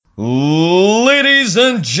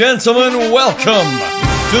Ladies and gentlemen, welcome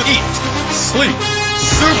to Eat, Sleep,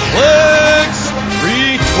 Suplex,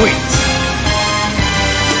 Retweet.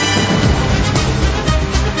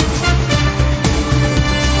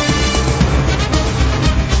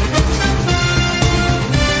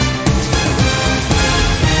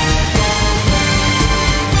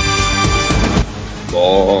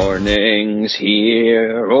 Morning's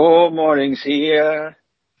here, oh morning's here.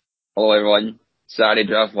 Hello everyone, Saturday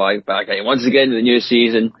Draft Live back at once again in the new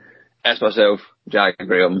season. It's myself, Jack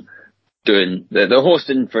Graham, doing the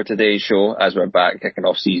hosting for today's show as we're back kicking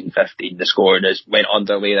off season 15. The scoring has went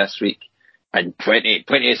underway this week and 20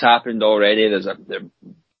 has happened already. The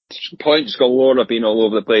points galore have been all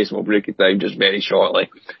over the place. We'll break it down just very shortly.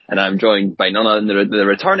 And I'm joined by none other than the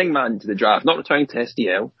returning man to the draft, not returning to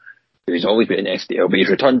SDL. He's always been in SDL, but he's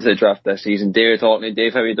returned to the draft this season. David Hockney.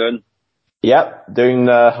 Dave, how are you doing? Yep, doing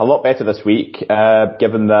a lot better this week,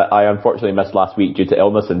 given that I unfortunately missed last week due to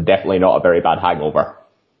illness and definitely not a very bad hangover.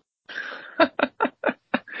 You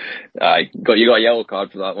got a yellow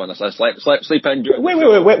card for that one. I sleep injury.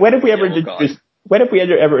 Wait. When have we ever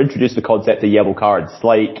introduced the concept of yellow cards?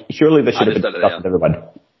 Like, surely this should have been discussed with everyone.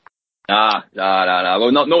 Nah.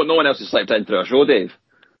 Well, no one else has slept in through our show, Dave.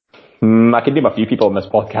 I can name a few people on this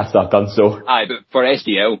podcast that have done so. Aye, but for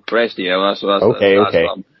SDL, that's okay.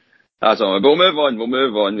 That's all. But we'll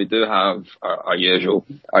move on. We do have our usual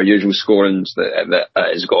scorings that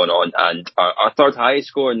is going on, and our third highest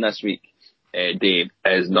scoring this week, Dave,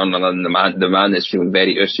 is none other than the man that's feeling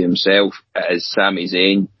very ussy himself. Is Sami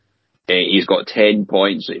Zayn. He's got 10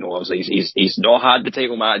 points. You know, obviously he's not had the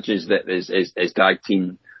title matches that his tag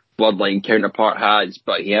team Bloodline counterpart has,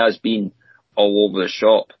 but he has been all over the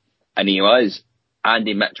shop, and he was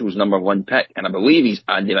Andy Mitchell's number one pick, and I believe he's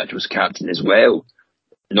Andy Mitchell's captain as well.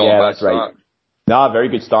 That's right. No, very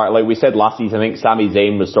good start. Like we said last season, I think Sami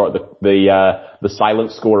Zayn was sort of the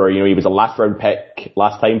silent scorer. You know, he was a last round pick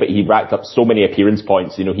last time, but he racked up so many appearance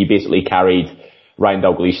points. You know, he basically carried Ryan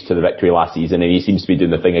Dalglish to the victory last season, and he seems to be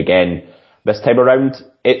doing the thing again this time around.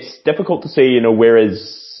 It's difficult to say, you know, where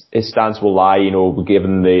his stance will lie, you know,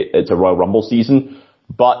 given it's a Royal Rumble season,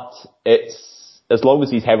 but it's, as long as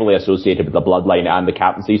he's heavily associated with the bloodline and the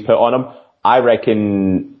captaincy he's put on him, I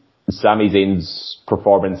reckon Sami Zayn's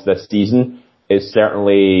performance this season is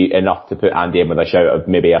certainly enough to put Andy in with a shout of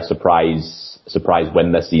maybe a surprise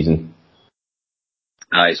win this season.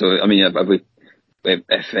 Aye, so I mean, if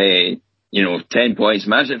 10 points,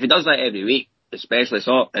 imagine if he does that every week, especially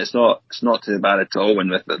it's not too bad at all. When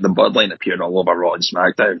with the bloodline appeared all over Raw and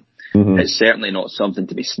SmackDown, It's certainly not something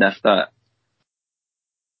to be sniffed at.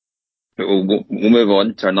 But we'll move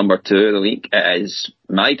on to our number 2 of the week. It is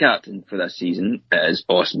my captain for this season. It is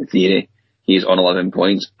Austin Theory. He's on 11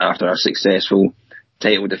 points after a successful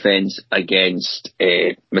title defence against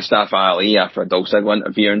Mustafa Ali after a Dolph Ziggler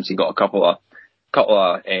interference. He got a couple of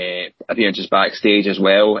appearances backstage as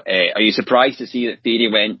well. Are you surprised to see that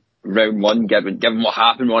Theory went round 1, given what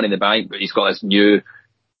happened Money in the Bank, but he's got this new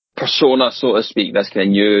persona, so to speak, this kind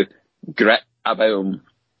of new grit about him?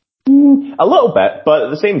 A little bit, but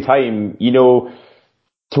at the same time, you know,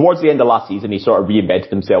 towards the end of last season, he sort of reinvented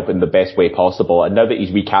himself in the best way possible. And now that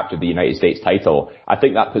he's recaptured the United States title, I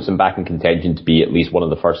think that puts him back in contention to be at least one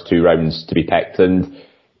of the first 2 rounds to be picked. And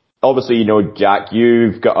obviously, you know, Jack,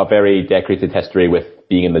 you've got a very decorated history with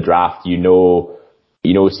being in the draft. You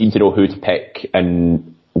seem to know who to pick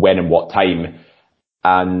and when and what time.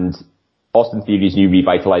 And Austin Theory's new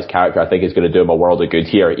revitalized character, I think, is going to do him a world of good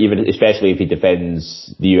here, especially if he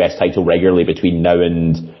defends the US title regularly between now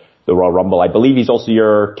and the Royal Rumble. I believe he's also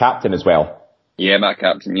your captain as well. Yeah, my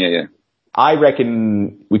captain, yeah. I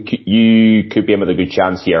reckon you could be in with a good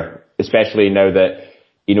chance here, especially now that,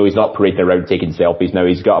 you know, he's not parading around taking selfies now.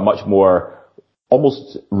 He's got a much more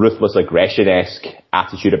almost ruthless aggression-esque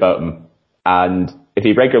attitude about him. And if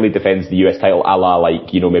he regularly defends the US title a la,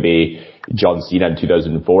 like, you know, maybe John Cena in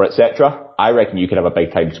 2004, etc., I reckon you could have a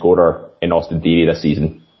big-time scorer in Austin Theory this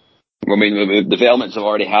season. I mean, the developments have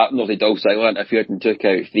already happened. Obviously, Dolph Ziggler interfered and took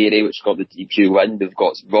out Theory, which got the DQ win. They've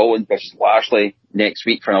got Rollins versus Lashley next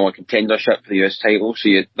week for another contendership for the US title. So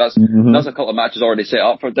that's a couple of matches already set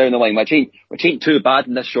up for down the line. Which ain't too bad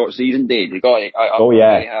in this short season, Dave. I'm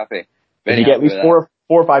very happy. If you get at least four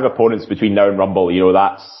or 5 opponents between now and Rumble, you know,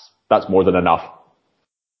 that's more than enough.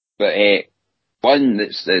 But one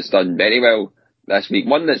that's done very well this week,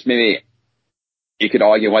 one that's maybe you could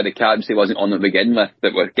argue why the captaincy wasn't on to begin with,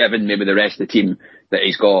 but we're given maybe the rest of the team that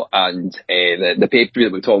he's got, and the pay-per-view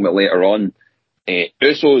that we're talking about later on.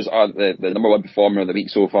 Usos are the number 1 performer of the week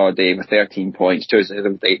so far, Dave, with 13 points, 2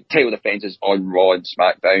 title defences on Raw and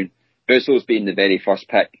SmackDown. Usos being the very first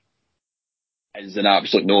pick is an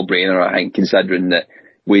absolute no-brainer, I think, considering that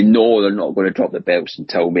we know they're not going to drop the belts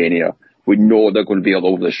until Mania. We know they're going to be all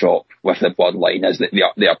over the shop with the bloodline, as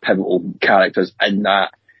they are pivotal characters in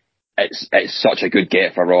that. It's such a good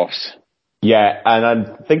get for Ross. Yeah, and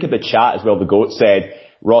I think in the chat as well, the GOAT said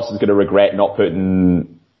Ross is going to regret not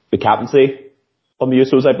putting the captaincy on the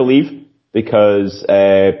Usos, I believe, because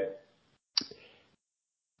they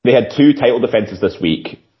had 2 title defenses this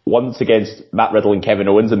week. One's against Matt Riddle and Kevin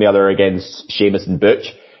Owens, and the other against Sheamus and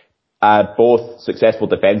Butch. Both successful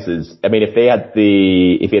defenses. I mean, if he had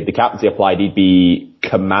the captaincy applied, he'd be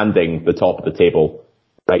commanding the top of the table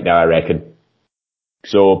right now, I reckon.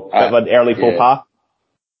 So, bit of an early faux pas.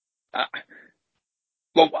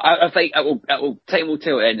 Well, I think time will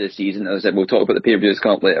tell at the end of the season. As I said, we'll talk about the pay-per-views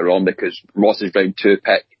coming up later on, because Ross's round 2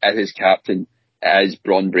 pick as his captain is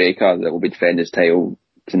Braun Breaker, that will be defending his title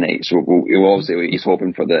tonight. So he's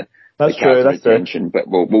hoping for the captain retention. But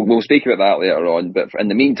we'll speak about that later on. But in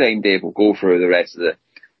the meantime, Dave, we'll go through the rest of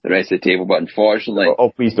the table. But unfortunately,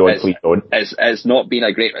 please don't. It's not been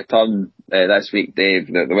a great return this week, Dave.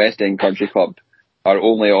 The West End Country Club are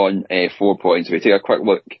only on 4 points. If we take a quick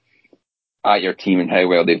look at your team and how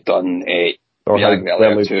well they've done, how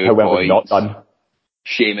well they've not done.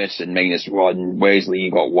 Sheamus and -1, Wesley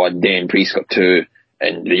got 1, Dan Priest got 2,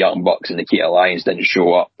 and the Young Bucks and the Nikita Lyons didn't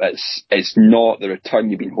show up. It's not the return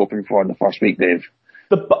you've been hoping for in the first week, Dave.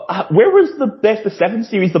 Where was the Best of 7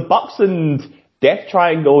 series? The Bucks and Death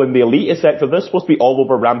Triangle and the Elite, etc. They're supposed to be all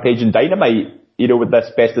over Rampage and Dynamite, with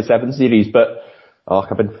this Best of 7 series, but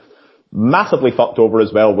I've been massively fucked over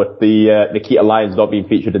as well with the Nikita Lyons not being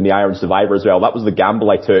featured in the Iron Survivor as well. That was the gamble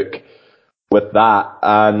I took with that,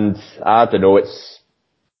 and I don't know,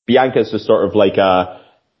 Bianca's just sort of like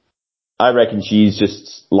I reckon she's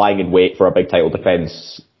just lying in wait for a big title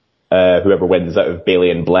defense, whoever wins out of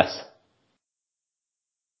Bayley and Bliss.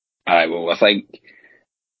 I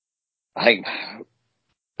think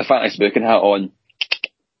the fact he's booking hat on,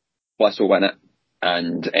 Bliss will win it.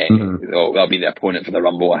 And they'll be the opponent for the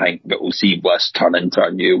Rumble, I think. But we'll see Bliss turn into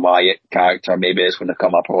a new Wyatt character. Maybe it's going to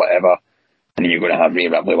come up or whatever. And then you're going to have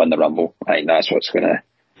Rhea Ripley win the Rumble. I think that's what's going to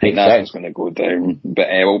go down. But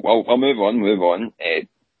I'll move on.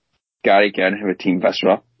 Gary Kern, with Team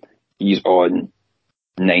Viscera, he's on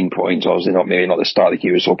 9 points. Obviously, maybe not the start that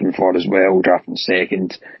he was hoping for as well. Drafting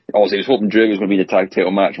second. Obviously, he was hoping Drew was going to be the tag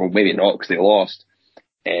title match. Well, maybe not, because they lost.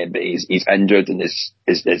 But he's injured, and his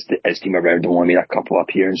team around him only made a couple of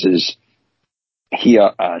appearances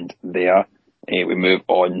here and there. We move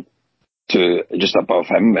on to just above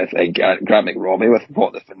him with Grant McRobbie with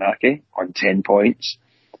What the Funaki on 10 points.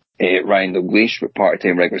 Ryan Dalglish with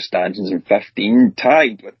part-time regular stanchions on 15,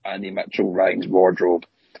 tied with Andy Mitchell, Ryan's Wardrobe,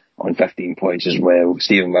 on 15 points as well.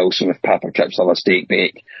 Stephen Wilson with Papa Chips a la Steak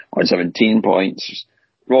Bake on 17 points.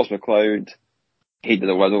 Ross McLeod, Head of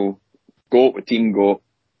the Widow, Goat with Team Goat,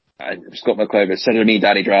 and Scott McLeod with Consider Me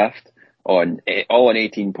Daddy Draft all on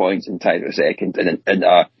 18 points and tied with second. And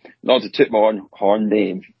not to toot my own horn,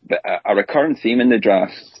 Dave, but a recurrent theme in the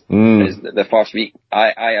draft is the first week.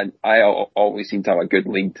 I always seem to have a good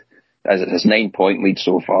lead, as it's 9 point lead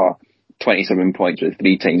so far, 27 points with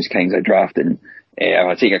 3 times Kings I drafted. If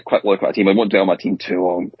I take a quick look at my team, I won't dwell on my team too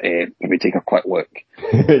long. If we take a quick look.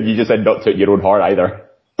 You just said not to your own horn either.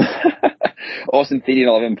 Austin Theory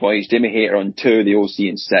on 11 points, Jimmy Hayter on 2, the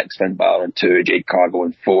OC on 6, Finn Balor on 2, Jade Cargill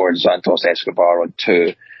on 4, and Santos Escobar on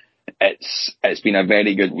 2. It's been a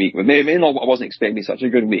very good week. Maybe not, I wasn't expecting such a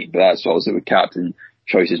good week, but that's obviously with captain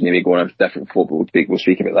choices maybe going on different football. We'll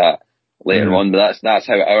speak about that later on. But that's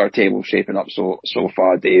how our table's shaping up so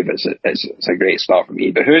far, Dave. It's a great start for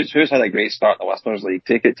me. But who's had a great start in the Listeners League?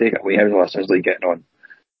 Take it away. How's the Listeners League getting on?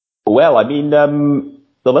 Well, I mean,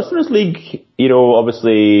 the Listeners League,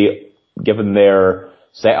 obviously, given their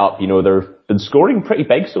setup, they've been scoring pretty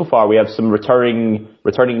big so far. We have some returning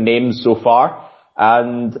names so far,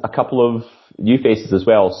 and a couple of new faces as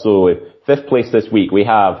well. So 5th place this week, we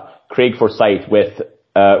have Craig Forsyth with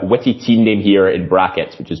witty team name here in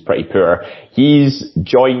brackets, which is pretty poor. He's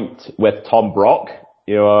joint with Tom Brock,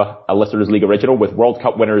 a Listeners League original, with World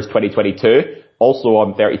Cup winners 2022, also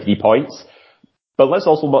on 33 points. But let's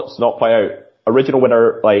not point out, original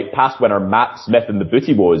winner, past winner Matt Smith in the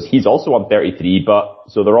Booty Woes, he's also on 33,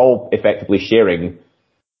 so they're all effectively sharing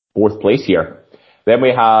 4th place here. Then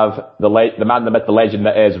we have the man, the myth, the legend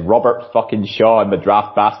that is Robert fucking Shaw and the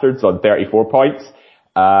Draft Bastards on 34 points.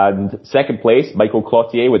 And 2nd place, Michael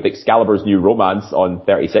Cloutier with Excalibur's New Romance on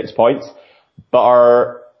 36 points. But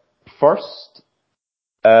our first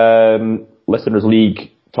Listeners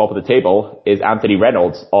League top of the table is Anthony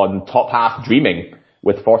Reynolds on Top Half Dreaming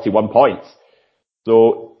with 41 points.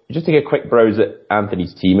 So just take a quick browse at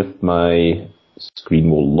Anthony's team if my Screen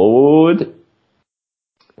will load.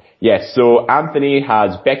 Yes, so Anthony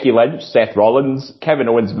has Becky Lynch, Seth Rollins, Kevin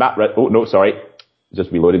Owens,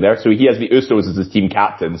 just reloading there. So he has the Usos as his team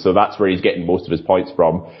captain, so that's where he's getting most of his points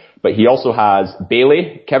from. But he also has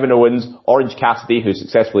Bayley, Kevin Owens, Orange Cassidy, who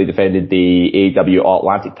successfully defended the AEW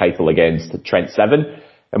All-Atlantic title against Trent Seven.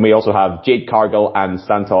 And we also have Jade Cargill and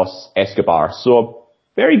Santos Escobar. So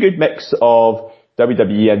very good mix of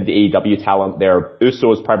WWE and the AEW talent there.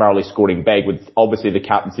 Usos primarily scoring big, with obviously the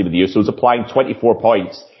captaincy with the Usos applying 24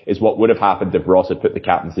 points is what would have happened if Ross had put the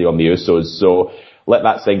captaincy on the Usos. So let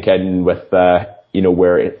that sink in with,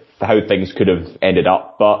 how things could have ended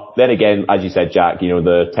up. But then again, as you said, Jack,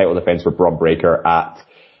 the title defense for Braun Breaker at,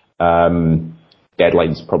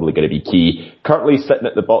 Deadline's probably going to be key. Currently sitting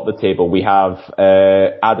at the bottom of the table, we have,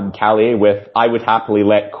 Adam Callier with I would happily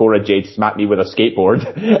let Cora Jade smack me with a skateboard.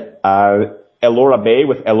 Elora May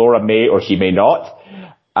with Elora May or she may not.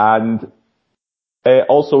 And,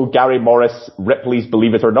 also Gary Morris, Ripley's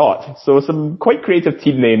Believe It or Not. So some quite creative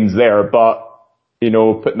team names there, but,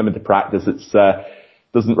 putting them into practice, it's,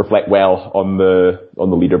 doesn't reflect well on the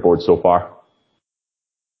leaderboard so far.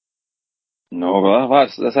 No, well,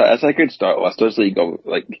 that's a good start. Listeners League,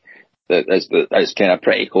 it's kind of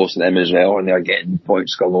pretty close to them as well, and they're getting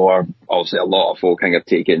points galore. Obviously, a lot of folk have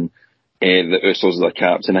taken the Usos as their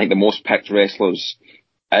captain. I think the most picked wrestlers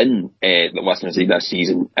in the Listeners League this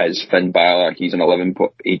season is Finn Balor. He's an 11.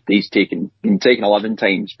 He's been taken 11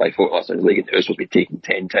 times by folk Listeners League, and the Usos will be taken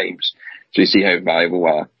 10 times. So you see how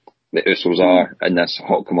valuable the Usos are in this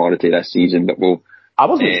hot commodity this season. But I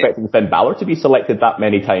wasn't expecting Finn Balor to be selected that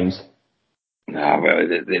many times. Nah, well,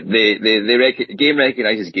 game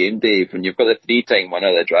recognises game, Dave. When you've got the 3-time winner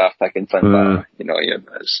of the draft picking Finn Balor,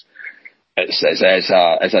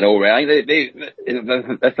 it's an all right.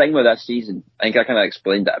 The thing with this season, I think I kind of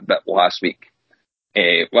explained it a bit last week.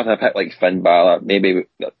 With a pick like Finn Balor, maybe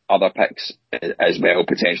other picks as well,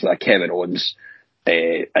 potentially like Kevin Owens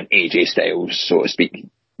and AJ Styles, so to speak.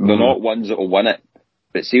 They're not ones that will win it.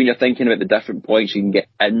 But see, when you're thinking about the different points you can get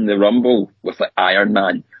in the Rumble with like Iron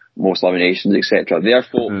Man, most eliminations, etc., they're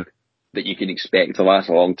folk that you can expect to last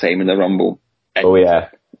a long time in the Rumble. And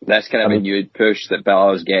that's kind of a new push that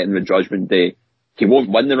Balor's getting with Judgment Day. He won't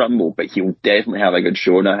win the Rumble, but he'll definitely have a good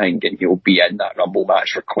showing, I think, and he'll be in that Rumble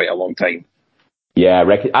match for quite a long time. Yeah,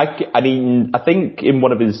 I think in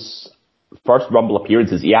one of his first Rumble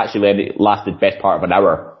appearances, he actually lasted best part of an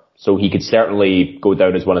hour. So he could certainly go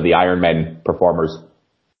down as one of the Iron Men performers.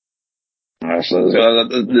 So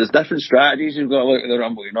there's different strategies you've got to look at the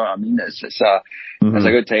Rumble, you know what I mean? It's a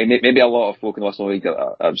good time. Maybe a lot of folk in the Listener League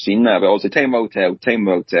have seen that, but also time will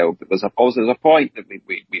tell. But there's a point that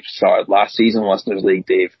we've started last season, Listeners League,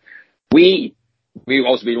 Dave. We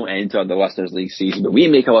don't enter the Listeners League season, but we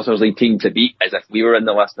make a Listeners League team to beat as if we were in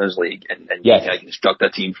the Listeners League and kind of construct a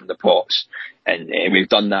team from the pots. And we've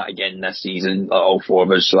done that again this season, all four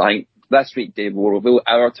of us. So I think this week, Dave, we'll reveal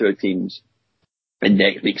our two teams. And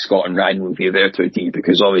next week, Scott and Ryan will be their two teams,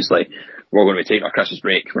 because obviously we're going to be taking our Christmas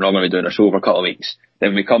break. We're not going to be doing a show for a couple of weeks. Then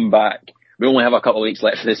when we come back, we only have a couple of weeks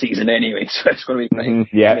left for the season anyway, so it's going to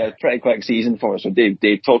be a pretty quick season for us. So Dave,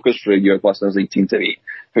 talk us through your Listeners League team to beat.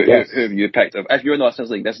 Who have you picked? If you're in the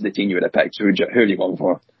Listeners League, this is the team you would have picked. So who have you gone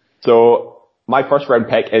for? So my first round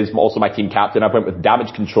pick is also my team captain. I went with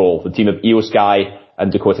Damage Control, the team of Io Sky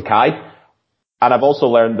and Dakota Kai. And I've also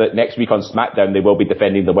learned that next week on SmackDown, they will be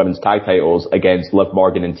defending the women's tag titles against Liv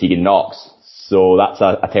Morgan and Tegan Nox. So that's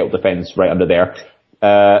a title defense right under there.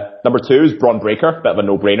 Number 2 is Braun Breaker, bit of a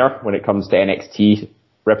no-brainer when it comes to NXT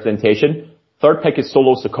representation. Third pick is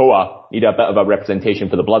Solo Sikoa, need a bit of a representation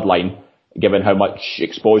for the Bloodline, given how much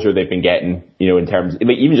exposure they've been getting, in terms,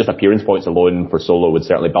 even just appearance points alone for Solo would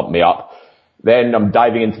certainly bump me up. Then I'm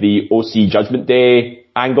diving into the OC Judgment Day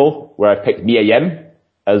angle, where I picked Mia Yim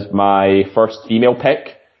as my first female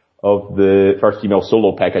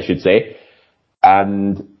solo pick, I should say.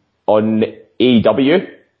 And on AEW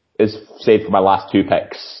is saved for my last two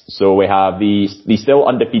picks. So we have the still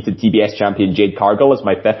undefeated TBS champion Jade Cargill as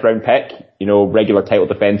my 5th round pick. Regular title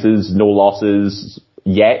defenses, no losses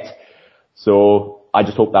yet. So I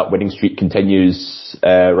just hope that winning streak continues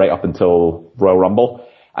right up until Royal Rumble.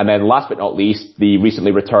 And then last but not least, the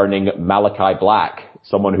recently returning Malachi Black,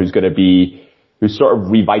 someone who's sort of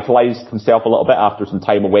revitalized himself a little bit after some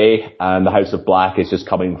time away, and the House of Black is just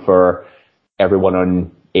coming for everyone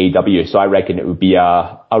on AEW. So I reckon it would be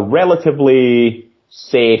a relatively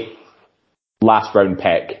safe last round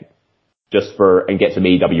pick and get some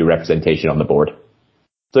AEW representation on the board.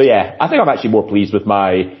 So yeah, I think I'm actually more pleased with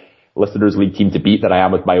my Listeners League team to beat than I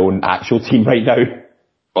am with my own actual team right now.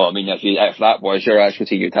 Well, I mean, if that was your actual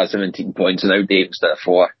team, you'd have 17 points, and now Dave instead of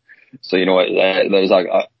 4. So you know what? There's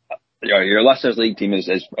your listeners' league team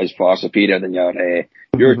is far superior than your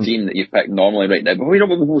team that you've picked normally right now. But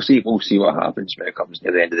we'll see what happens when it comes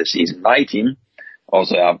near the end of the season. My team,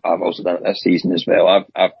 also I've also done it this season as well.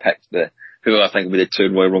 I've picked who I think will be the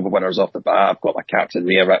two Royal Rumble winners off the bat. I've got my captain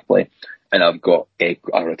Rhea Ripley, and I've got a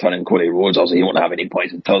returning Cody Rhodes. Also, he won't have any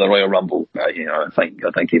points until the Royal Rumble. But, I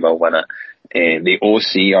think he will win it. The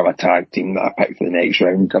OC are a tag team that I picked for the next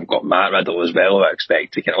round. I've got Matt Riddle as well, who I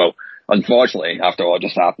expect to unfortunately, after what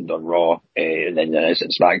just happened on Raw, and then it's at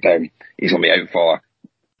SmackDown, he's going to be out for,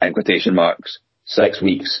 in quotation marks, 6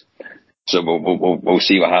 weeks. So we'll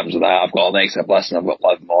see what happens with that. I've got Alexa Bliss and I've got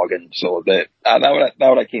Liv Morgan. So that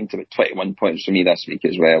would have came to about 21 points for me this week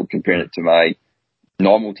as well, comparing it to my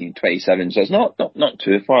normal team 27. So it's not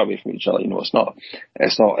too far away from each other. It's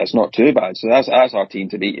not too bad. So that's our team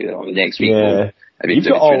to beat the next week. Yeah.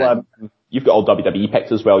 You've got all WWE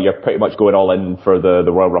picks as well. You're pretty much going all in for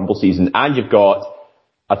the Royal Rumble season, and you've got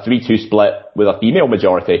a 3-2 split with a female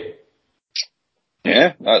majority.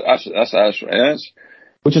 Yeah, that's right.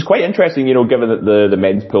 Which is quite interesting, given that the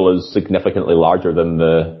men's pool is significantly larger than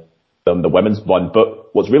the women's one.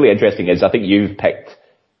 But what's really interesting is I think you've picked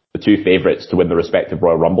the two favourites to win the respective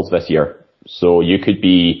Royal Rumbles this year. So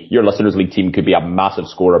your listeners' league team could be a massive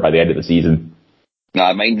scorer by the end of the season.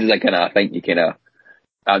 Nah, mine is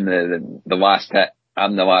I'm the last hit.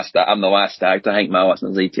 I'm the last tag to think my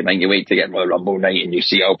listeners' league team. I think you wait to get Royal Rumble night and you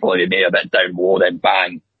see I'll probably be a bit down low, then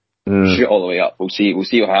bang, shoot all the way up. We'll see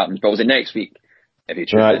what happens. But was it next week? If you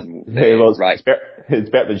choose right. It's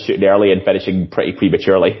better than shooting early and finishing pretty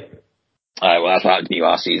prematurely. Well, that's what happened to me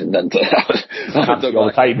last season, didn't it? Happens all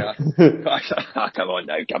the time. Come on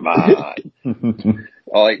now, come on.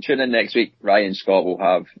 Alright, tune in next week. Ryan and Scott will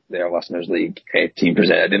have their listeners' league team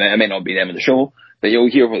presented. It may not be them in the show, but you'll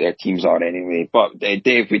hear what their teams are anyway. But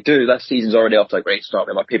Dave, this season's already off to a great start.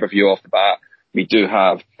 We have a pay-per-view off the bat. We do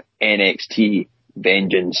have NXT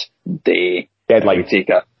Vengeance Day. Deadline. We take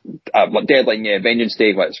deadline, yeah, Vengeance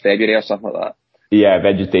Day, it's February or something like that? Yeah,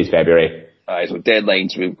 Vengeance Day's February. So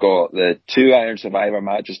deadlines, we've got the 2 Iron Survivor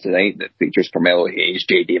matches tonight that features Carmelo Hayes,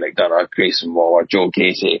 JD McDonough, Grayson Waller, Joe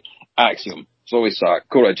Casey, Axiom, Zoe Stark,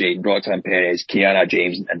 Cora Jade, Roxanne Perez, Kiana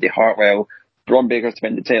James, and Indy Hartwell. Braun Breaker to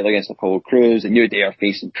win the title against Apollo Crews. The New Day are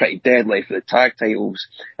facing Pretty Deadly for the tag titles,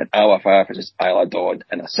 and Alpha Fire versus Isla Dawn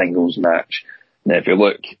in a singles match. Now, if you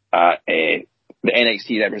look at the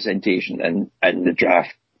NXT representation in the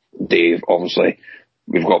draft, Dave, obviously,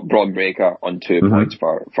 we've got Braun Breaker on 2 points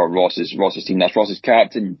for Ross's team. That's Ross's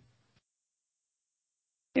captain.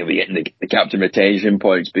 He'll be getting the captain retention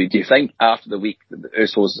points. But do you think after the week that the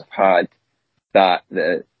Usos have had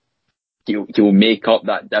that he'll make up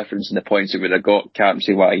that difference in the points that would have got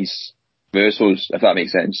captaincy-wise the Usos, if that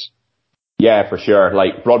makes sense? Yeah, for sure.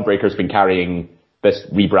 Like, Braun Breaker's been carrying this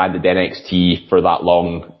rebranded NXT for that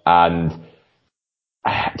long, and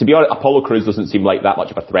to be honest, Apollo Crews doesn't seem like that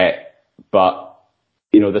much of a threat, but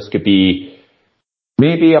this could be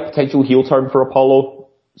maybe a potential heel turn for Apollo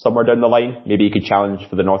somewhere down the line. Maybe he could challenge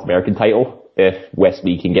for the North American title if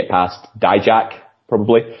Wesley can get past Dijak,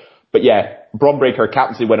 probably. But yeah, Braun Breaker,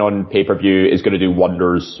 captaincy win on pay-per-view is going to do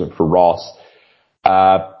wonders for Ross.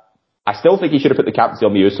 I still think he should have put the captaincy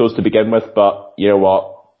on the Usos to begin with, but you know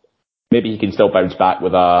what? Maybe he can still bounce back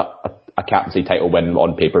with a captaincy title win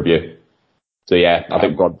on pay-per-view. So yeah, I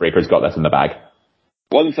think Braun Breaker's got this in the bag.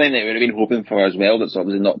 One thing that we've been hoping for as well that's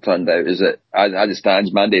obviously not turned out is that, as it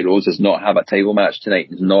stands, Mandy Rose does not have a title match tonight.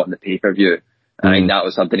 He's not in the pay-per-view. I think that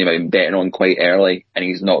was something he might have been betting on quite early, and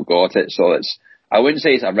he's not got it. So I wouldn't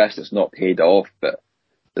say it's a risk that's not paid off, but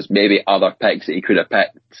there's maybe other picks that he could have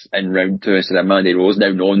picked in round 2 instead of Mandy Rose.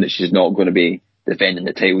 Now knowing that she's not going to be defending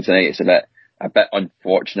the title tonight, it's a bit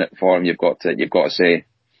unfortunate for him, you've got to say.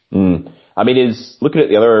 I mean, looking at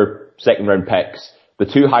the other second round picks,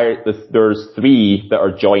 there's 3 that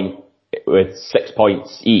are joint with 6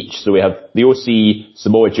 points each. So we have the OC,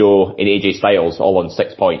 Samoa Joe, and AJ Styles all on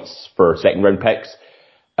 6 points for second round picks.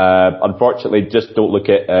 Unfortunately, just don't look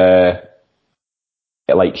at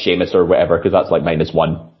like Sheamus or whatever, because that's like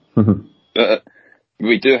 -1.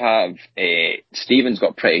 We do have Steven's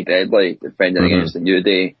got Pretty Deadly defending against the New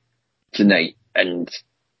Day tonight, and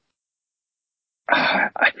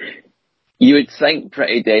you would think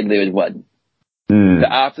Pretty Deadly would win.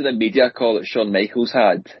 But after the media call that Shawn Michaels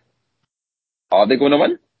had, are they going to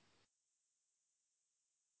win?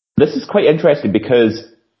 This is quite interesting because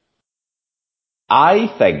I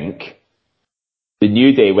think the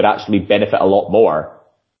New Day would actually benefit a lot more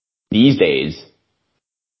these days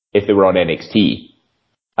if they were on NXT.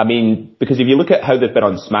 I mean, because if you look at how they've been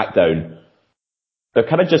on SmackDown, they're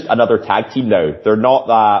kind of just another tag team now. They're not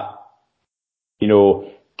that,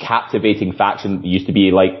 captivating faction that used to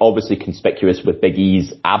be like obviously conspicuous with Big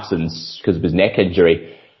E's absence because of his neck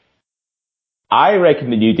injury. I reckon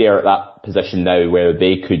the New Day are at that position now where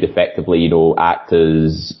they could effectively, act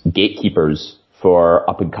as gatekeepers for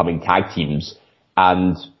up and coming tag teams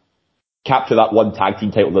and capture that one tag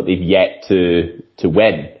team title that they've yet to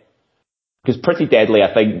win. Because Pretty Deadly,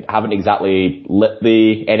 I think, haven't exactly lit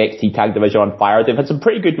the NXT tag division on fire. They've had some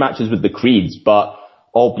pretty good matches with the Creeds, but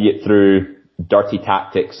albeit through dirty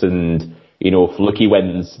tactics and, fluky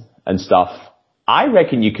wins and stuff. I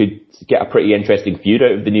reckon you could get a pretty interesting feud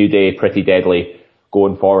out of the New Day, Pretty Deadly,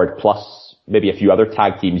 going forward, plus maybe a few other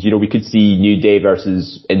tag teams. We could see New Day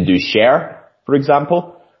versus Indus Sher, for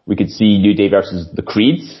example. We could see New Day versus the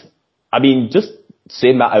Creeds. I mean, just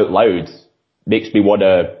saying that out loud makes me want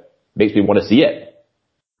to see it.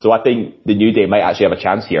 So I think the New Day might actually have a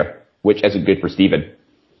chance here, which isn't good for Steven.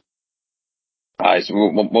 So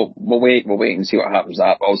we'll wait and see what happens.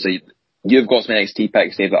 That obviously, you've got some NXT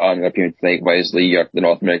picks, Dave, that aren't appearing tonight. Wesley, you're the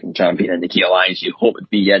North American champion, and Nikki Alliance. You hope to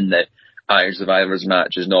be in the Iron Survivors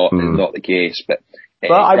match. Is not the case, but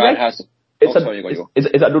Brad has. It's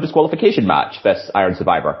a no disqualification match. This Iron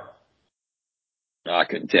Survivor. I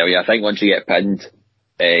couldn't tell you. I think once you get pinned,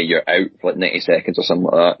 you're out for like 90 seconds or something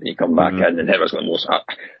like that, and you come back in, and whoever's going to most.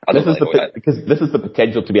 Because this is the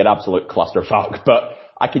potential to be an absolute clusterfuck, but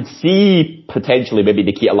I could see potentially maybe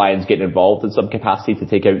Nikita Lyons getting involved in some capacity to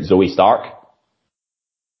take out Zoe Stark.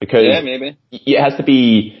 Because maybe it has to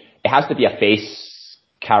be a face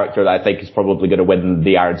character that I think is probably going to win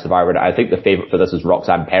the Iron Survivor. I think the favourite for this is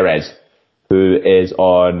Roxanne Perez, who is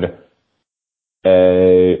on.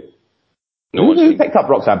 Who picked up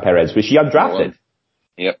Roxanne Perez? Was she undrafted?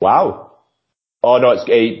 Yep. Wow. Oh no, it's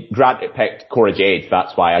Grant picked Cora Jade.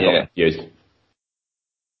 That's why I got confused.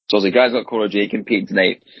 So the guys got Cora Jade competing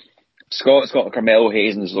tonight. Scott's got Carmelo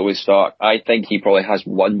Hayes and Zoe Stark. I think he probably has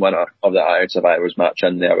one winner of the Iron Survivors match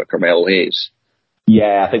in there with Carmelo Hayes.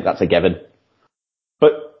 Yeah, I think that's a given.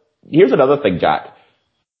 But here's another thing, Jack.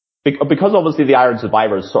 Because obviously the Iron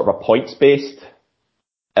Survivor is sort of a points-based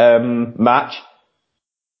match,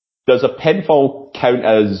 does a pinfall count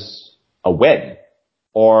as a win?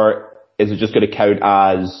 Or is it just going to count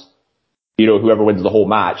as, whoever wins the whole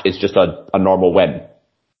match is just a normal win?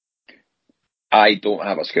 I don't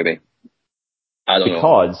have a Scooby. I don't know.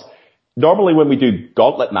 Because normally when we do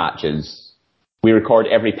gauntlet matches, we record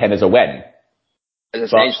every pin as a win.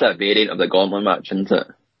 It's essentially a variant of the gauntlet match, isn't it?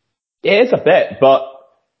 It is a bit, but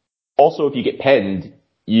also if you get pinned,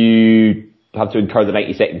 you have to incur the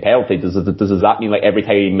 90-second penalty. Does that mean like every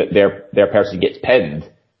time their person gets pinned,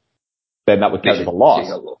 then that would count as a loss?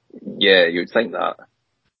 Yeah, you would think that.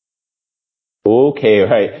 Okay,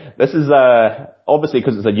 right. This is obviously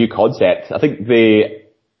because it's a new concept. I think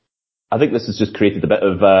this has just created a bit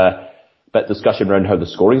of discussion around how the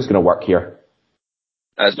scoring is going to work here.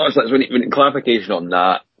 As much as when clarification on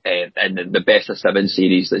that, and the best of 7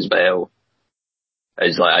 series as well,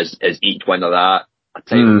 is each win of that a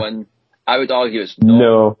title win. I would argue it's not.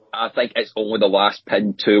 No. I think it's only the last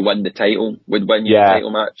pin to win the title would win you the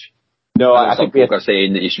title match. No, I think people are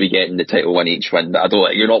saying that you should be getting the title win each win, but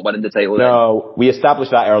you're not winning the title. No, we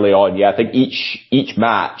established that early on. Yeah, I think each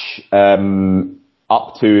match,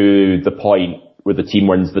 up to the point where the team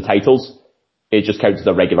wins the titles, it just counts as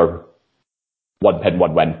a regular one pin,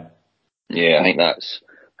 one win. Yeah, I think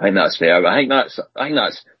that's fair. I think that's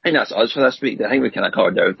us for this week. I think we kind of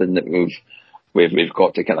covered everything that we've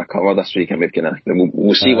got to kind of cover this week, and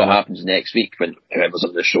we'll see what happens next week when whoever's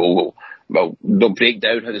on the show they'll break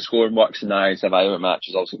down how the scoring works in the Iron Survivor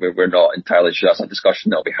matches. Also, we're not entirely sure. That's a discussion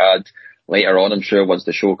that'll be had later on, I'm sure, once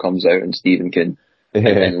the show comes out and Stephen can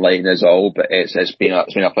enlighten us all. But it's been a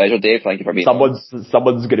pleasure, Dave. Thank you for being on.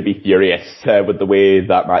 Someone's going to be furious with the way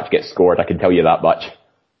that match gets scored. I can tell you that much.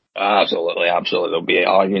 Absolutely. There'll be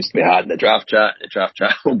arguments to be had in the draft chat. The draft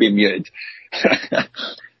chat will be muted.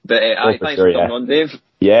 But thanks for coming on, Dave.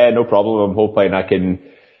 Yeah, no problem. I'm hoping I can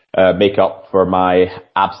make up for my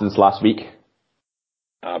absence last week.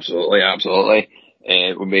 Absolutely.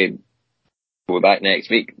 We'll be back next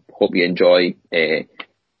week. Hope you enjoy the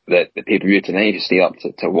pay-per-view tonight. Stay up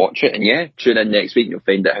to watch it. And tune in next week. You'll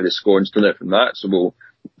find out how the scoring's done out from that. So we'll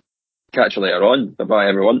catch you later on. Bye-bye,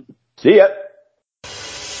 everyone. See ya.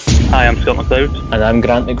 Hi, I'm Scott McLeod. And I'm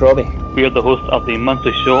Grant McRobbie. We are the hosts of the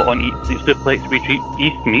monthly show on Eat Sleep Suplex Retreat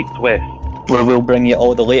East Meets West, where we'll bring you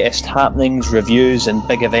all the latest happenings, reviews and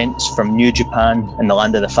big events from New Japan and the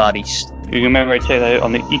land of the Far East. You can remember to check that out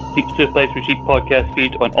on the Eat Sleep Suplex Retreat podcast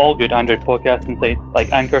feed on all good Android podcasting sites like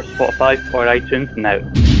Anchor, Spotify or iTunes now.